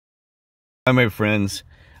Hi, my friends.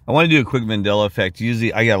 I want to do a quick Mandela effect.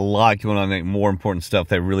 Usually, I got a lot going on, like more important stuff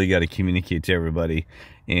that I really got to communicate to everybody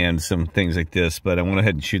and some things like this. But I went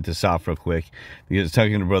ahead and shoot this off real quick because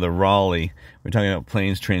talking to Brother Raleigh, we're talking about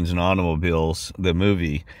planes, trains, and automobiles, the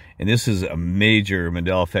movie. And this is a major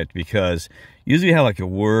Mandela effect because usually you have like a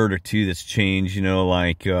word or two that's changed, you know,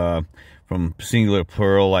 like from singular to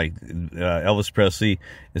plural, like Elvis Presley,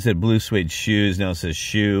 it said blue suede shoes, now it says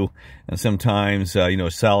shoe. And sometimes, you know,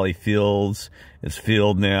 Sally Fields is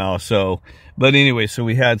field now. So, but anyway, so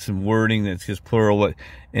we had some wording that's just plural.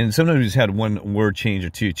 And sometimes we just had one word change or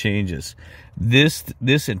two changes. This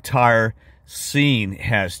entire scene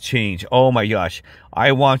has changed. Oh my gosh.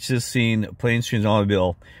 I watched this scene, Planes, Trains,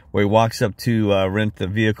 Automobile, where he walks up to rent the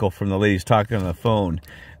vehicle from the ladies talking on the phone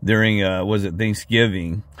during, was it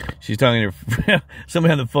Thanksgiving? She's talking to her,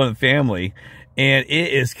 somebody on the phone, the family, and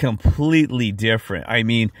it is completely different. I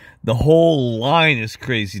mean, the whole line is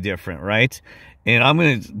crazy different, right? And I'm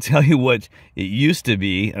going to tell you what it used to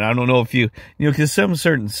be, and I don't know if you know, because some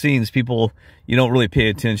certain scenes, people, you don't really pay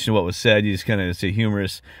attention to what was said. You just kind of, it's a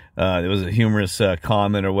humorous, it was a humorous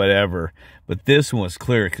comment or whatever. But this one was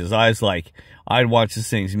clear because I was like, I'd watched this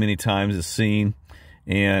thing many times, this scene,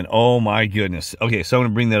 and oh my goodness. Okay, so I'm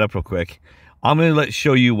going to bring that up real quick. I'm going to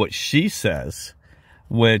show you what she says,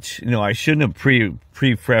 which, you know, I shouldn't have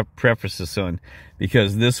prefaced this one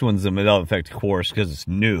because this one's a Mandela effect course because it's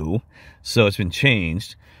new, so it's been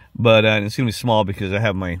changed. But it's going to be small because I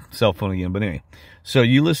have my cell phone again. But anyway, so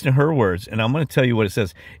you listen to her words, and I'm going to tell you what it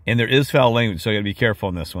says. And there is foul language, so you got to be careful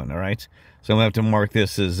on this one, all right? So I'm going to have to mark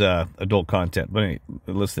this as adult content. But anyway,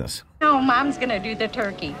 listen to this. No, Mom's going to do the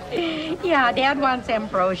turkey. Yeah, Dad wants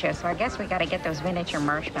ambrosia, so I guess we got to get those miniature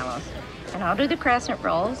marshmallows. And I'll do the crescent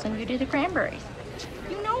rolls, and you do the cranberries.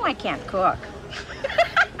 You know I can't cook.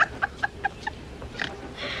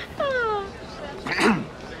 Oh.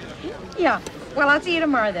 Yeah, well, I'll see you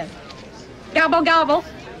tomorrow then. Gobble, gobble.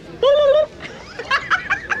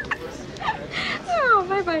 Oh,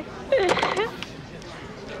 bye-bye.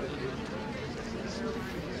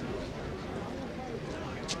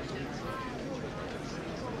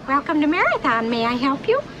 Welcome to Marathon. May I help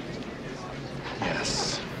you?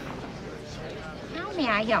 Yes. How may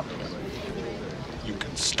I help you? You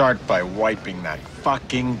can start by wiping that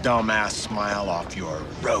fucking dumbass smile off your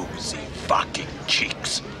rosy fucking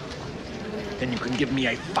cheeks. Then you can give me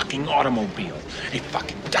a fucking automobile, a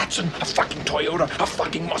fucking Datsun, a fucking Toyota, a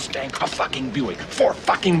fucking Mustang, a fucking Buick, 4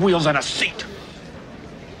 fucking wheels and a seat.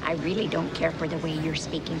 I really don't care for the way you're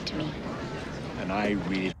speaking to me. And I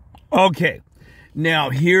really... Okay. Now,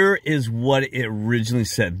 here is what it originally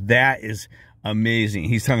said. That is amazing.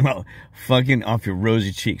 He's talking about fucking off your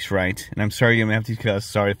rosy cheeks, right? And I'm sorry you're going to have to cuss.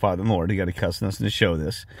 Sorry, Father and Lord. You got to cuss us to show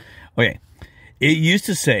this. Okay. It used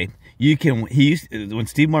to say, you can, when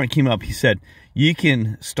Steve Martin came up, he said, you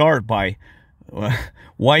can start by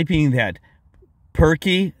wiping that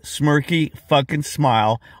perky, smirky fucking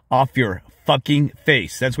smile off your fucking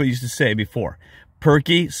face. That's what he used to say before.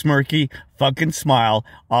 Perky, smirky, fucking smile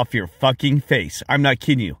off your fucking face. I'm not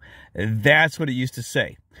kidding you. That's what it used to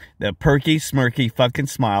say. The perky, smirky, fucking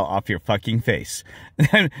smile off your fucking face.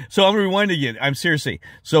 So I'm going to rewind again. I'm seriously.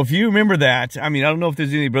 So if you remember that, I mean, I don't know if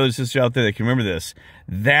there's any brothers and sisters out there that can remember this.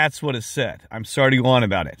 That's what it said. I'm sorry to go on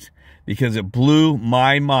about it because it blew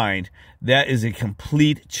my mind. That is a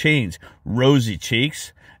complete change. Rosy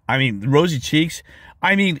cheeks. I mean, rosy cheeks.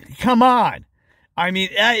 I mean, come on. I mean,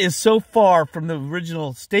 that is so far from the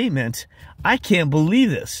original statement. I can't believe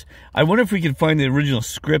this. I wonder if we could find the original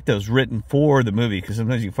script that was written for the movie, because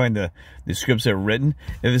sometimes you can find the scripts that are written.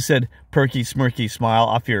 If it said, perky, smirky, smile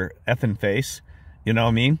off your effing face, you know what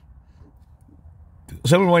I mean?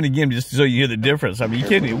 So I'm going again just so you hear the difference. I mean, you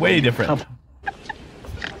kidding me? Way different.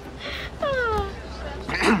 Oh.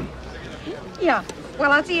 Yeah,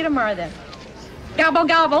 well, I'll see you tomorrow then. Gobble,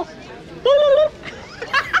 gobble.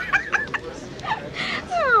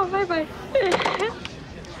 Oh, bye-bye.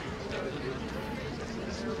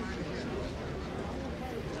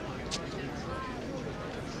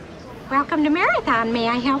 Welcome to Marathon. May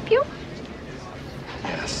I help you?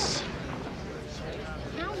 Yes.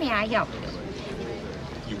 How may I help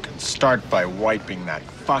you? You can start by wiping that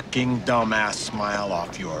fucking dumbass smile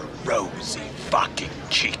off your rosy fucking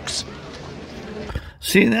cheeks.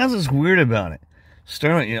 See, that's what's weird about it.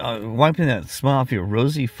 Start wiping that smile off your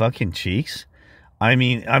rosy fucking cheeks. I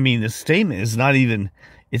mean, the statement is not even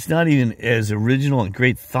It's not even as original and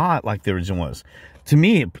great thought like the original was. To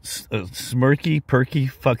me, a smirky, perky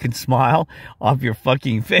fucking smile off your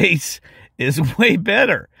fucking face is way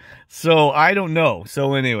better. So I don't know.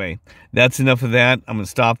 So anyway, that's enough of that. I'm going to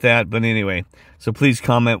stop that. But anyway, so please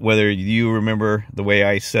comment whether you remember the way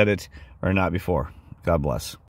I said it or not before. God bless.